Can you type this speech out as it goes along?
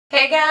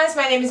Hey guys,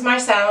 my name is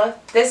Marcella.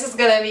 This is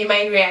gonna be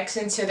my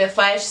reaction to The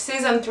Flash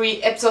Season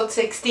 3 Episode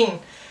 16.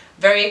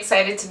 Very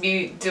excited to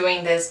be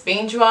doing this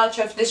binge watch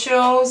of the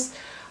shows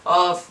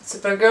of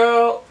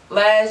Supergirl,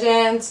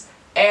 Legends,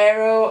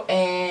 Arrow,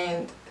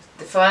 and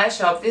The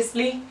Flash,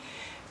 obviously.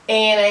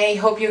 And I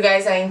hope you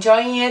guys are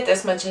enjoying it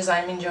as much as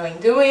I'm enjoying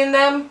doing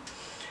them.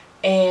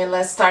 And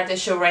let's start the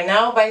show right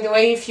now. By the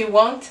way, if you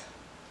want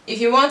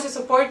to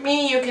support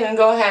me, you can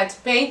go ahead to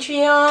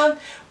Patreon.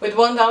 With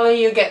 $1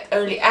 you get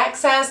early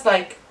access,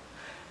 like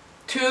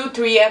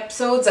 2-3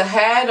 episodes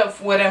ahead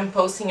of what I'm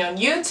posting on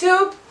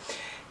YouTube.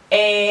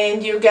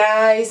 And you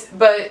guys,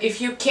 but if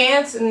you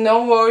can't,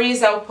 no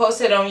worries, I'll post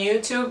it on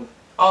YouTube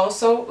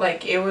also.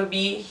 Like, it will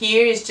be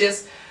here. It's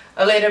just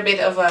a little bit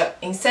of an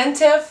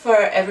incentive for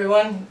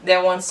everyone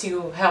that wants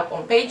to help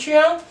on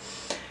Patreon.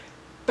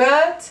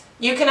 But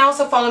you can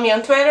also follow me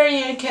on Twitter.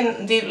 You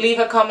can leave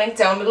a comment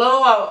down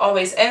below. I'll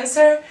always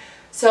answer.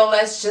 So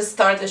let's just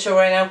start the show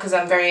right now because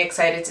I'm very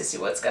excited to see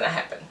what's gonna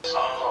happen.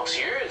 Oh, so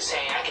you're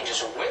saying I can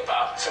just whip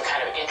up some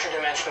kind of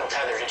interdimensional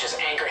tether to just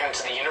anchor him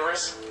to the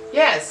universe?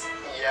 Yes.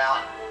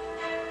 Yeah,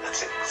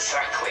 that's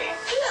exactly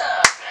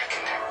what I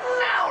can do.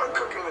 Now we're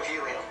cooking with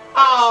helium.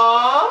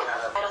 Aww.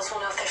 Vitals will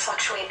know if they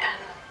fluctuate and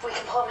we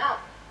can pull them out.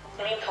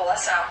 You mean pull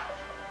us out?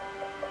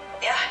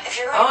 Yeah, if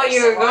you're Oh,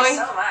 you're going?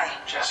 So am I.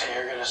 Jesse,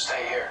 you're gonna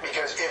stay here.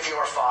 Because if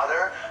your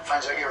father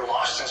finds out you're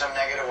lost in some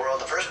negative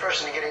world, the first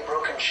person to get a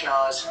broken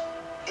schnoz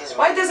is...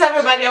 Why does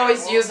everybody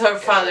always use her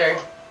father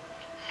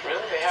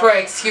Really? for an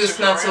excuse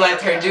not to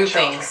let her do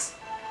things?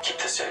 Keep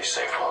the city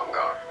safe while I'm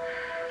gone.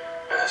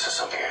 And this is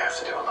something I have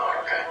to do alone,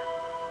 okay?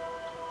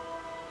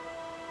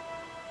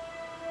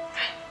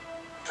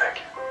 Thank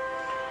you.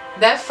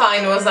 That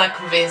fine was not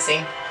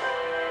convincing.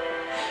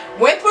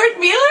 Wentworth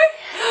Miller?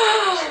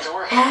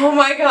 Oh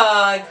my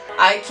god.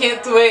 I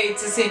can't wait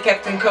to see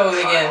Captain Cold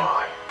again.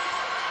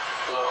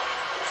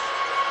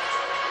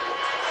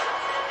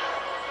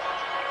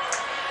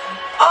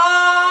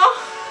 Oh,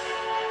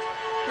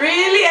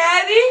 really,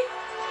 Eddie?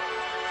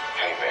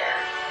 Hey, Bear.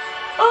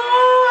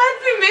 Oh,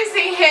 I've been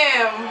missing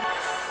him.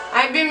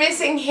 I've been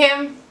missing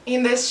him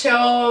in the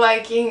show,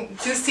 like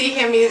to see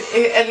him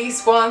at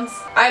least once.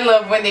 I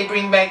love when they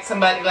bring back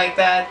somebody like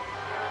that.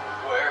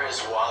 Where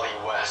is Wally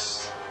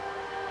West?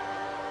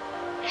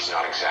 He's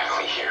not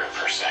exactly here,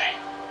 per se.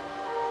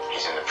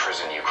 He's in the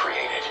prison you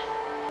created.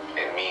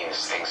 It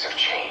means things have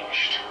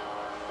changed.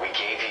 We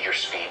gave you your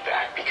speed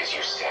back because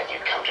you said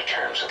you'd come to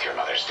terms with your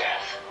mother's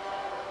death.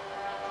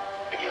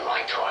 But you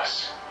lied to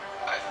us.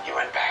 You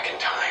went back in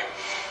time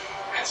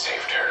and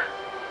saved her.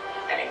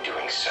 And in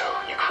doing so,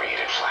 you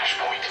created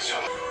Flashpoint. So...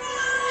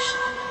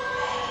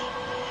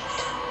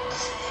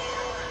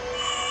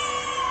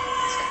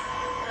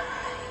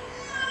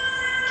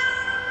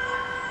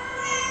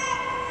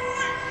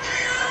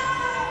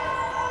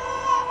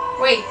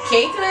 Wait,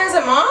 Caitlin is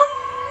a mom?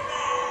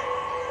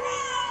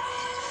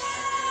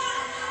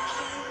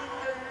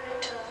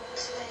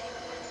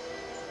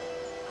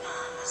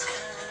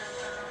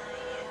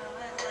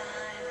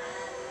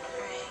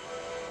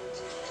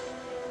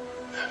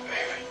 That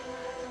baby.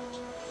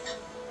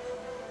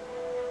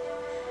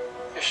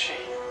 Is she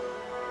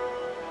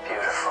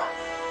beautiful?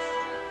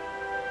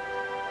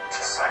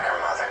 Just like her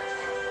mother.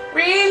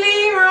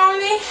 Really,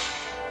 Ronnie?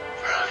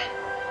 Ronnie.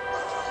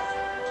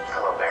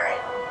 Hello, Barry.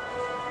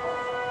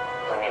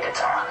 We need to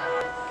talk.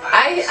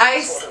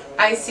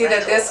 I see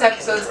that this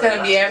episode's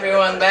gonna be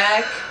everyone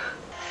back.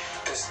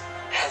 This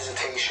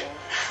hesitation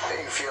that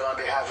you feel on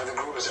behalf of the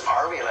group is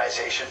our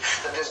realization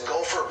that this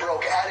go for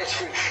broke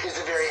attitude is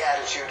the very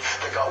attitude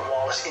that got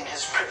Wallace in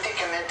his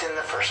predicament in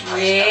the first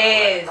place.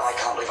 Yes. I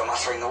can't believe I'm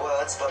uttering the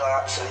words, but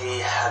I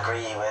actually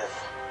agree with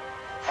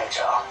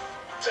HR.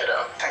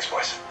 Ditto. Thanks,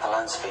 boys. A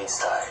lone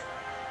speedster,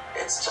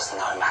 it's just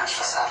no match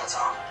for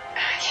Salvatore.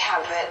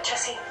 Yeah, but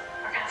Jesse,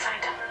 we're gonna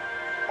find him.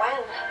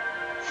 When?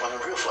 When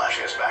the real Flash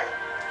gets back.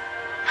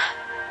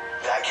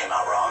 That came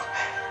out wrong.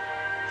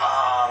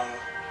 Oh,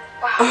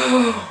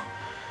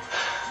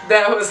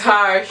 that was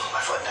harsh. Put my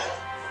foot in it.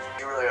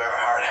 You really are a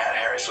hard-hat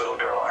Harry's little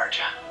girl, aren't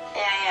you?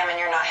 Yeah, I am, and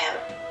you're not him.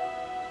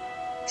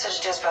 So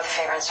just do us both a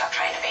favor and stop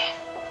trying to be.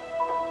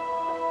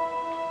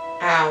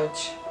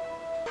 Ouch.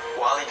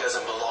 Wally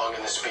doesn't belong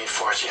in the Speed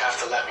Force. You have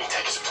to let me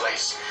take his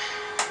place.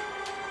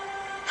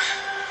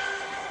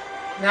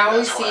 Now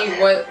we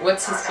see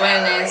what's his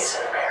plan is.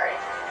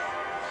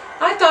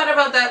 I thought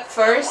about that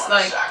first,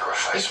 like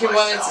if he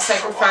wanted to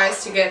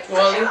sacrifice to get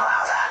Wally,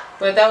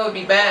 but that would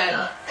be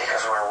bad.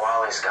 Because where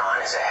Wally's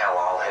gone is a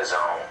hell all his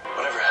own.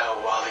 Whatever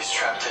hell Wally's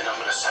trapped in, I'm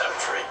gonna set him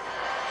free.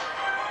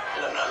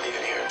 And I'm not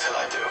leaving here until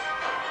I do.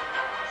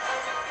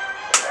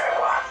 Very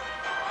well.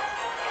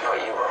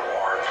 But you were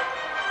warned.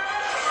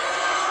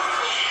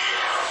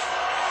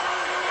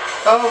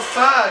 Oh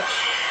fuck.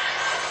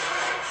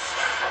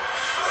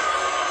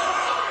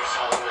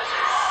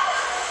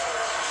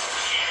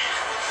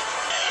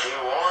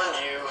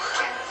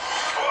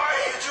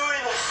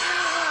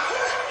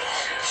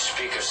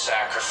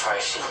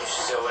 Sacrifice, and you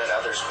still let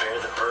others bear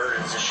the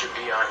burdens that should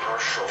be on your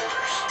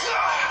shoulders.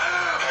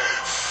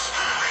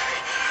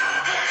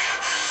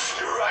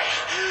 You're right.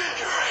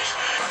 You're right.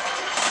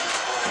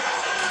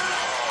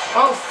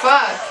 Oh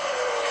fuck.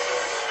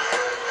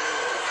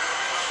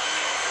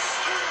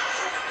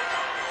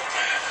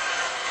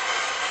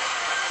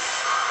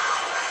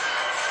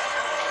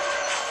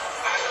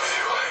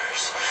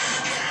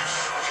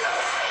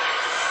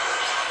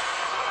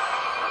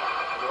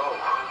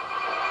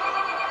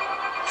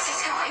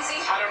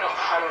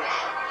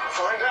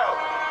 Find out.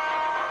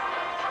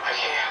 I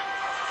can't.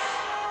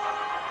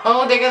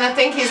 Oh, they're gonna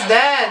think he's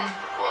dead.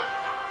 What?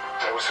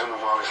 That was him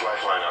and Molly's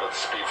lifeline out of the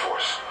Speed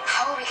Force.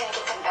 How are we gonna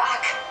get them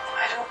back?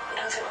 I don't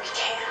know that we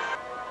can.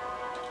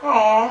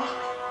 Aww.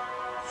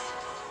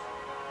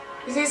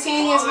 Is he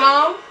seeing his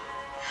mom?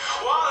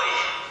 Wally!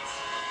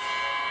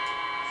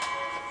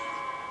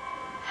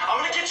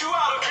 I'm gonna get you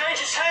out, okay?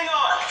 Just hang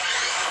on.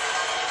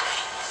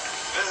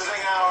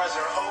 Visiting hours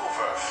are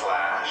over,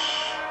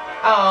 Flash.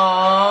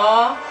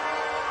 Aww.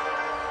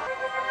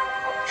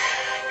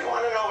 You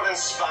want to know what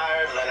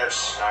inspired Leonard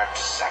Snart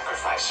to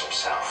sacrifice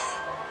himself?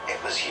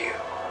 It was you,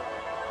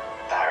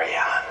 Barry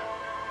Allen.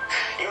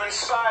 You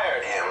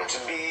inspired him to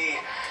be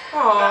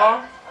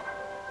Aww.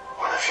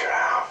 Well, if you're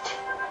out,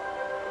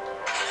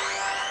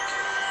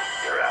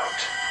 you're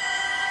out.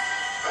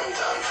 I'm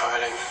done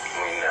fighting.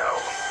 We know.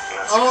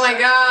 That's Oh my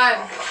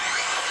god.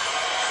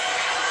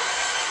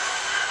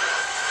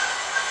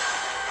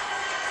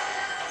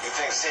 You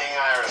think seeing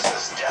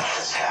Iris' death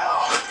is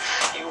hell?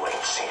 You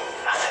ain't seen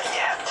nothing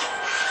yet.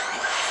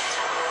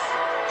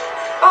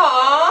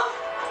 Aww.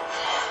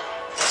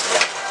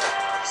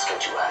 Let's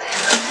get you out of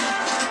here.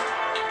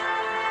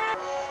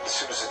 As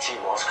soon as the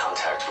team lost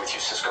contact with you,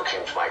 Cisco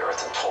came to my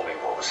Earth and told me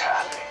what was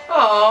happening. I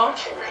Aww.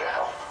 came here to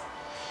help.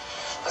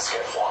 Let's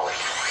get Wally.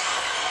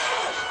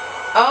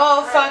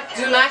 Oh fuck,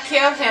 do not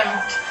kill him.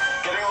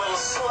 Getting a little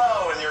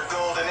slow in your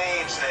golden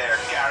age there,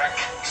 Garrick.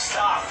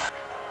 Stop.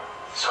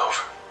 It's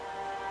over.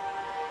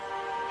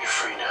 You're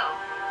free now.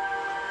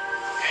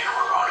 Hey,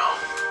 we're going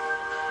home.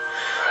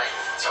 Right?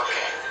 It's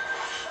okay.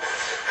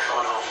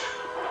 Going home.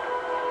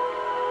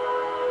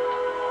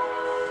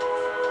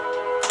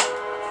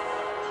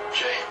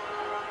 Jay,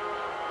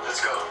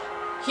 let's go.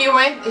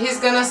 He's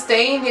gonna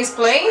stay in his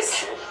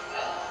place? Kid,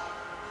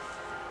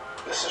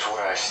 this is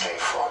where I stay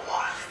for a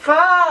while.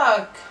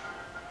 Fuck.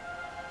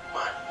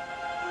 What?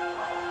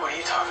 What are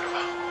you talking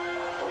about?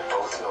 We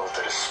both know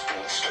that a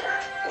speedster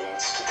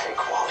needs to take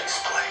Wally's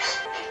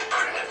place. Need to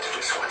put an end to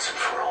this once and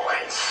for all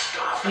and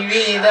stop. He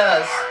really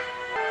does.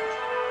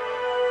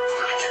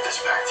 Let me get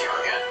this back to you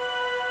again.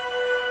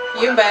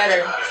 You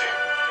better. Out of here.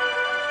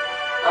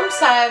 I'm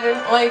sad,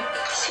 like,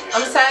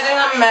 I'm sad and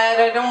I'm mad.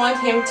 I don't want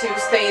him to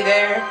stay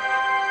there.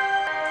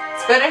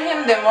 It's better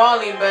him than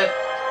Wally, but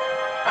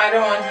I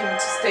don't want him to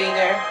stay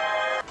there.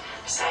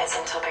 Besides,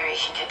 until Barry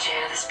can get Jay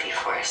out of the Speed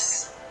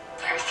Force,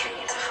 Earth 3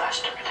 needs a Flash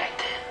to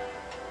protect it.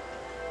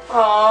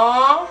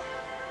 Aww.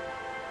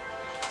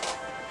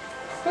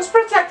 Who's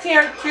protecting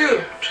her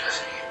too?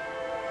 Jesse.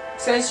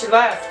 Since she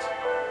left.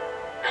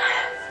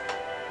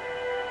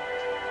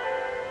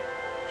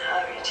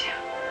 I'll read you.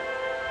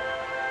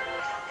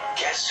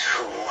 Guess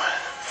who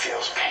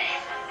feels pain?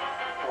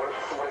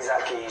 What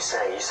exactly are you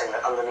saying? Are you saying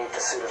that underneath the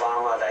suit of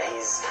armor that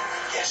he's...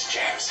 Yes,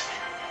 James.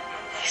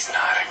 He's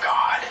not a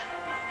god.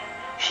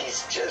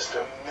 He's just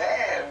a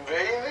man,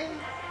 baby.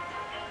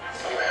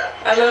 Man.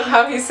 I love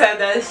how he said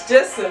that. It's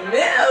just a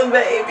man,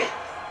 baby.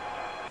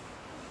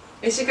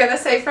 Is she gonna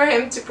say for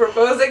him to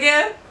propose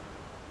again?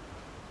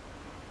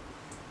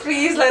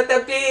 Please let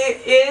that be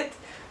it.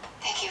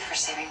 Thank you for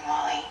saving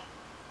Wally.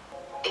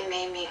 It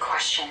made me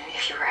question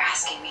if you were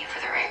asking me for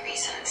the right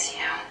reasons, you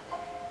know?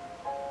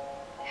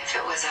 If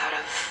it was out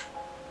of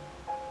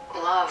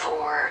love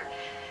or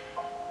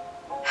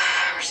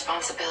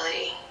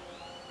responsibility.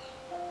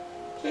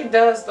 He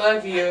does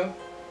love you.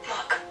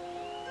 Look,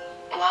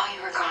 while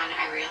you were gone,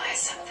 I realized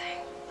something.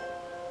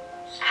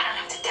 I don't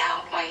have to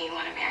doubt why you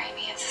want to marry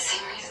me. It's the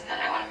same reason that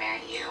I want to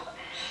marry you.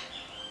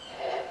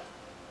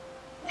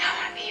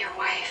 I want to be your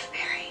wife,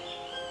 Barry.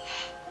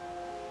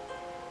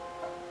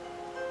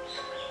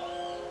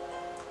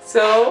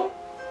 So,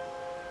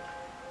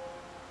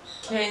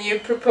 can you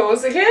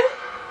propose again?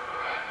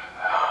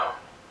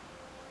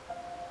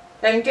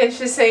 And can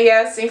she say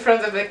yes in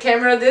front of the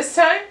camera this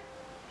time?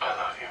 I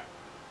love you.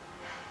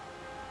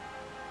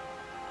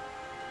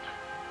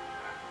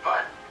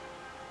 But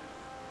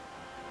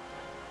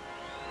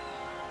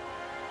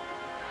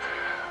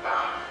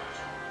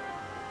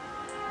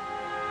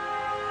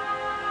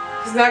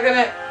He's not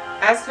gonna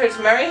ask her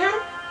to marry him?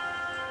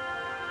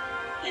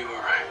 you were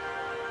right.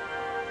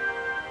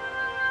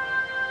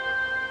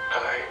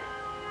 I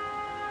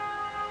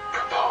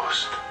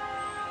proposed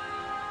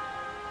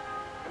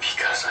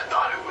because I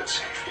thought it would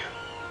save you.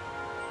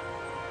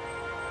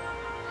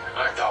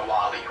 I thought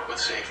Wally would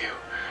save you.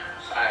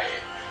 I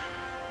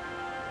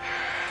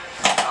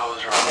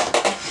was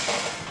wrong.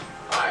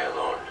 I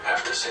alone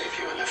have to save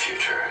you in the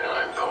future, and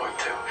I'm going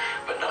to,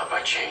 but not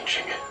by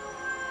changing it.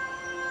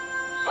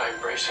 By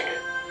embracing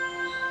it.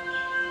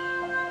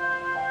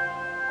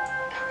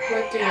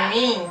 What do you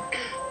mean?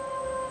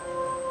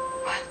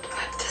 What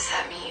does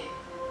that mean?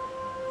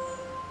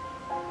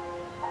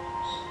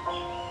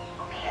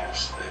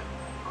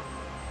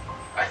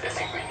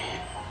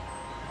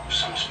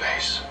 some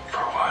space for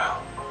a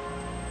while.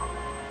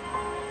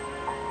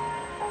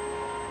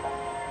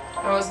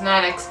 I was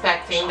not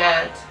expecting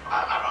that.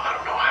 I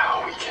don't know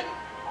how we can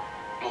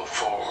move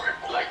forward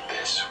like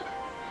this.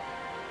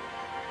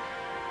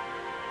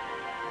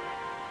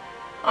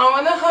 I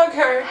wanna hug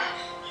her.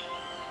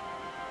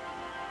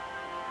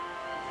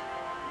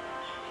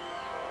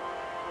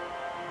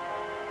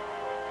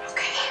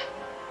 Okay.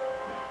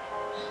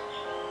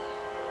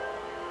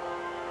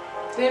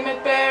 Damn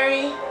it,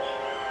 Barry.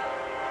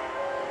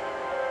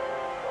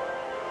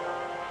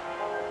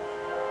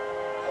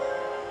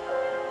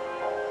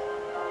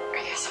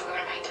 I guess I'll go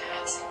to my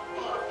dad's.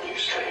 You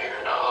stay here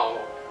and I'll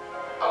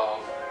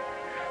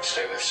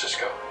stay with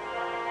Cisco.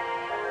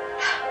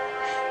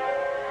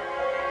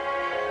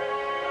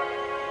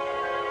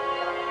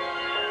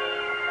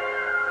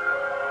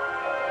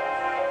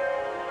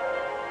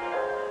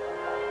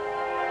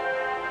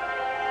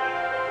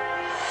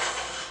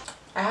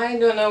 I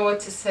don't know what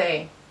to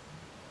say.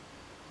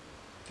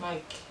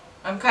 Like,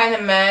 I'm kind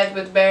of mad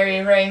with Barry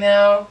right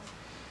now.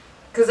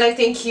 Because I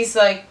think he's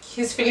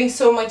feeling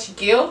so much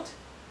guilt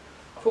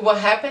for what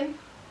happened.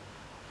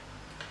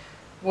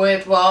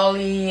 With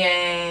Wally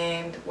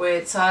and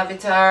with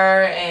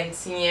Savitar and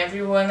seeing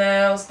everyone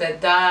else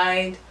that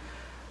died.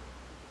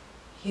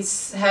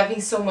 He's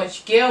having so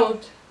much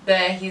guilt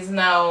that he's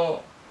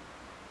now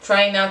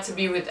trying not to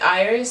be with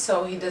Iris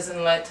so he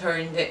doesn't let her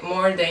in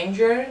more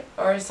danger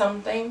or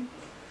something.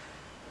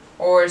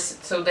 Or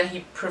so that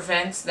he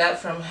prevents that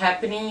from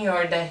happening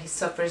or that he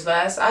suffers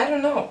less. I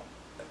don't know.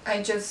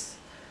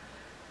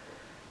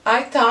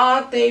 I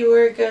thought they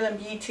were gonna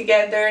be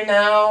together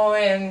now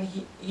and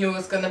he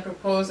was gonna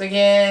propose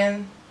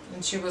again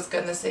and she was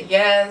gonna say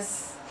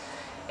yes,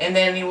 and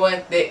then he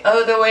went the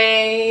other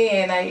way,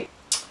 and I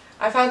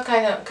felt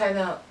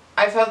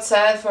I felt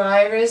sad for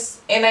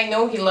Iris, and I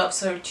know he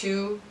loves her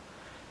too,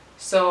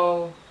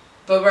 so,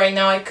 but right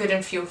now I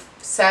couldn't feel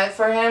sad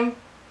for him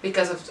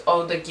because of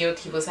all the guilt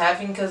he was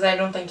having, because I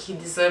don't think he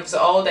deserves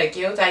all that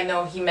guilt. I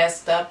know he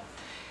messed up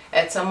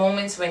at some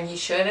moments when he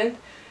shouldn't.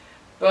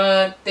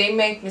 But they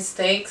make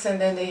mistakes and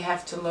then they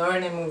have to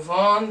learn and move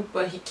on.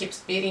 But he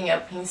keeps beating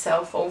up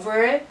himself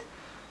over it,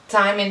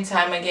 time and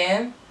time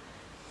again.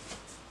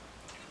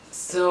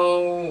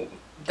 So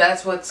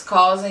that's what's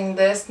causing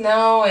this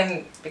now.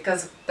 And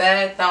because of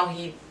that, now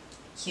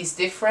he's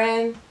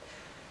different.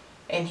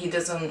 And he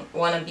doesn't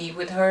want to be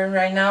with her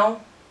right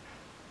now.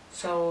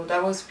 So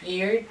that was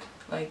weird.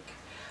 Like,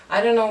 I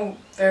don't know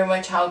very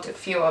much how to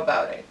feel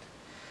about it.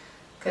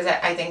 Because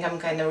I think I'm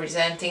kind of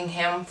resenting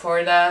him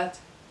for that.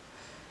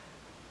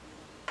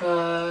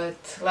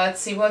 But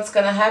let's see what's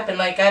gonna happen.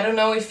 Like, I don't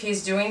know if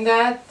he's doing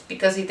that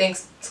because he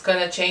thinks it's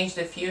gonna change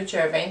the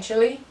future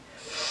eventually,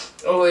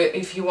 or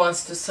if he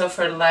wants to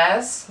suffer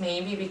less,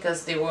 maybe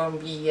because they won't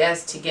be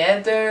as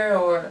together,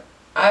 or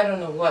I don't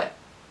know what.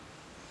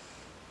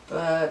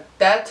 But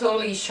that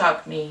totally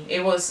shocked me.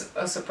 It was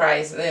a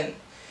surprise, and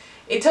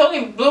it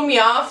totally blew me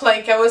off.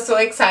 Like, I was so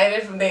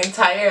excited from the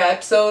entire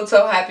episode,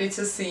 so happy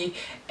to see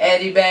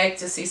Eddie back,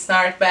 to see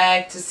Snart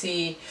back, to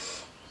see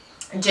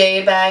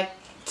Jay back,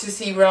 to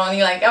see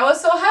Ronnie. Like, I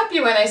was so happy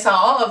when I saw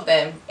all of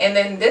them, and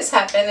then this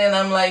happened and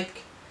I'm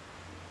like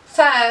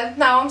sad.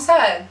 Now I'm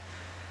sad,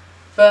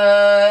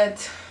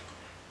 but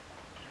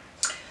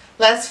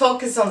let's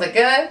focus on the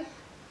good.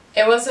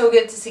 It was so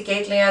good to see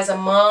Caitlin as a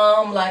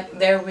mom, like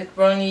there with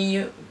Ronnie.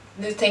 You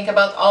think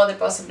about all the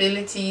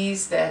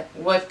possibilities that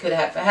what could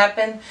have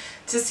happened.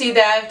 To see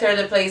the actor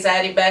that plays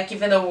Eddie back,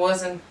 even though it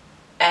wasn't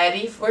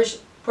Eddie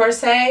per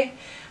se,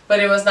 but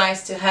it was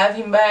nice to have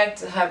him back,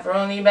 to have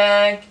Ronnie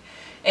back.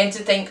 And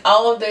to think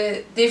all of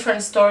the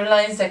different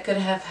storylines that could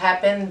have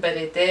happened, but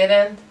it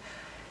didn't.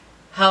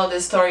 How the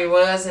story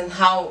was and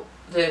how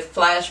the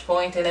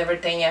flashpoint and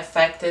everything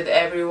affected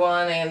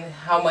everyone and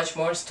how much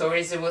more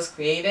stories it was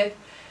created.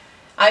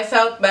 I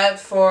felt bad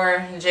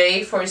for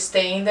Jay for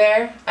staying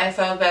there. I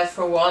felt bad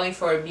for Wally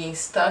for being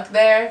stuck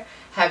there,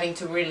 having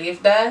to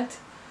relive that.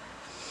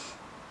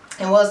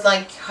 It was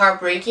like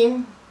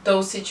heartbreaking,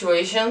 those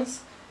situations.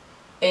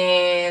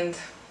 And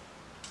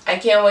I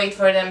can't wait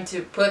for them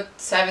to put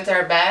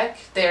Savitar back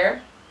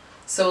there,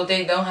 so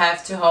they don't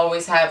have to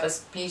always have a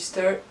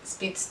speedster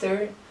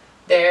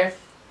there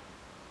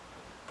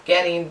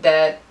getting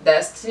that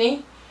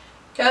destiny.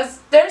 Because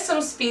there's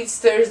some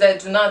speedsters that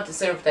do not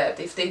deserve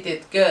that if they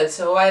did good,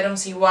 so I don't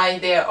see why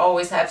they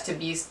always have to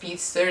be a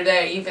speedster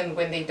there even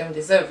when they don't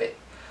deserve it.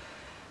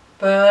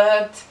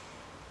 But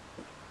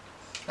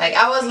like,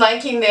 I was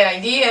liking the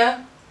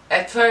idea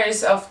at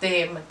first of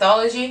the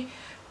mythology,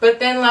 but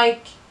then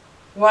like,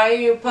 why are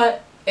you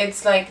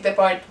it's like the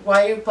part,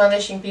 why are you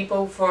punishing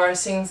people for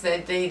things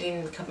that they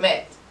didn't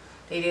commit,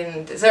 they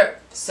didn't deserve?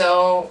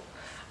 So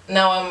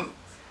now I'm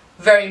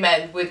very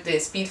mad with the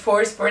Speed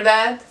Force for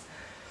that,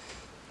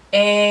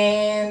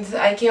 and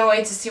I can't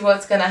wait to see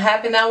what's gonna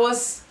happen. I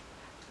was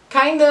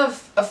kind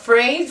of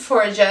afraid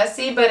for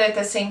Jessie, but at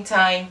the same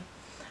time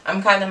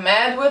I'm kind of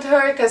mad with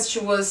her because she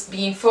was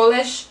being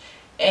foolish,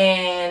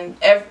 and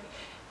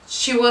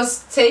she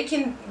was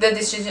taking the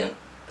decision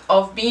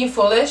of being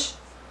foolish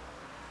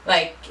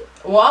like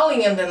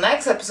Wally in the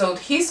next episode,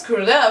 he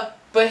screwed up,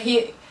 but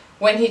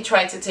when he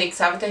tried to take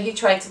Savitar, he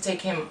tried to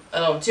take him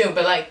alone too,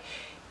 but like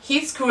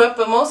he screwed up,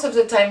 but most of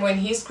the time when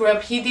he screwed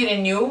up, he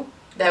didn't knew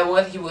that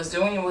what he was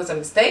doing was a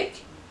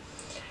mistake.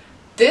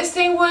 This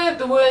thing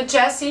with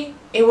Jessie,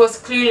 it was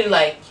clearly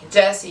like,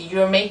 Jessie,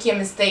 you're making a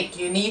mistake,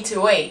 you need to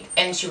wait.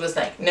 And she was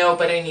like, no,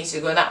 but I need to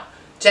go now.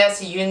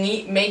 Jessie, you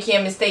need making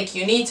a mistake,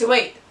 you need to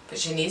wait, but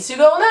she needs to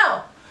go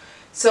now.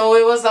 So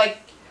it was like,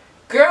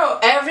 girl,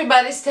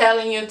 everybody's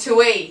telling you to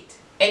wait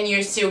and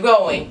you're still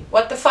going.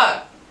 What the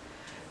fuck?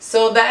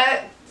 So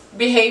that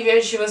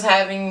behavior she was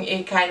having,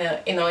 it kind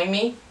of annoyed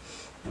me.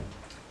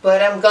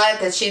 But I'm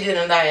glad that she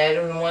didn't die. I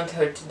don't want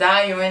her to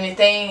die or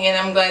anything. And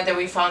I'm glad that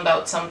we found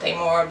out something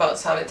more about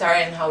Savitar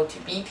and how to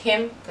beat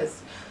him.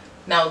 Because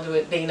now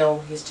they know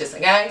he's just a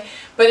guy.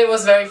 But it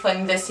was very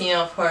funny, the scene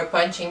of her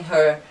punching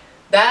her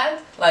dad.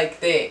 Like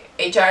the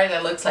HR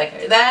that looks like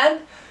her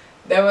dad.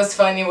 That was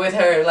funny with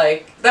her.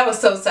 Like, that was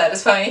so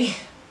satisfying.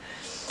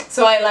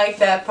 So I like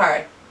that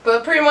part.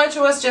 But pretty much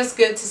it was just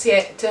good to see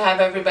it, to have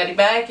everybody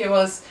back. It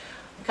was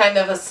kind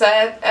of a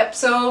sad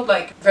episode,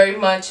 like very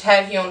much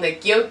heavy on the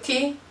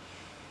guilty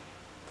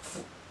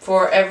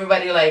for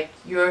everybody, like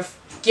you're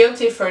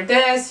guilty for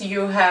this,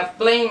 you have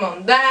blame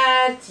on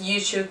that, you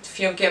should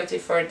feel guilty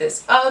for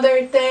this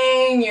other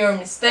thing, your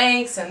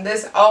mistakes, and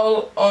this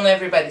all on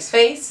everybody's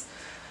face.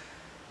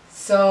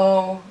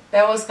 So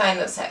that was kind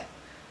of sad.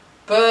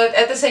 But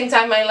at the same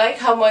time, I like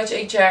how much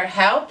HR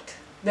helped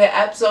the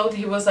episode.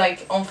 He was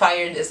like on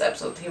fire this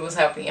episode, he was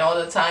helping all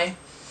the time.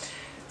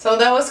 So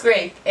that was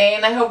great,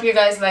 and I hope you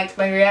guys liked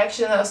my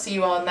reaction. I'll see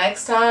you all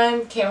next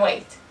time. Can't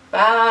wait.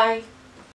 Bye!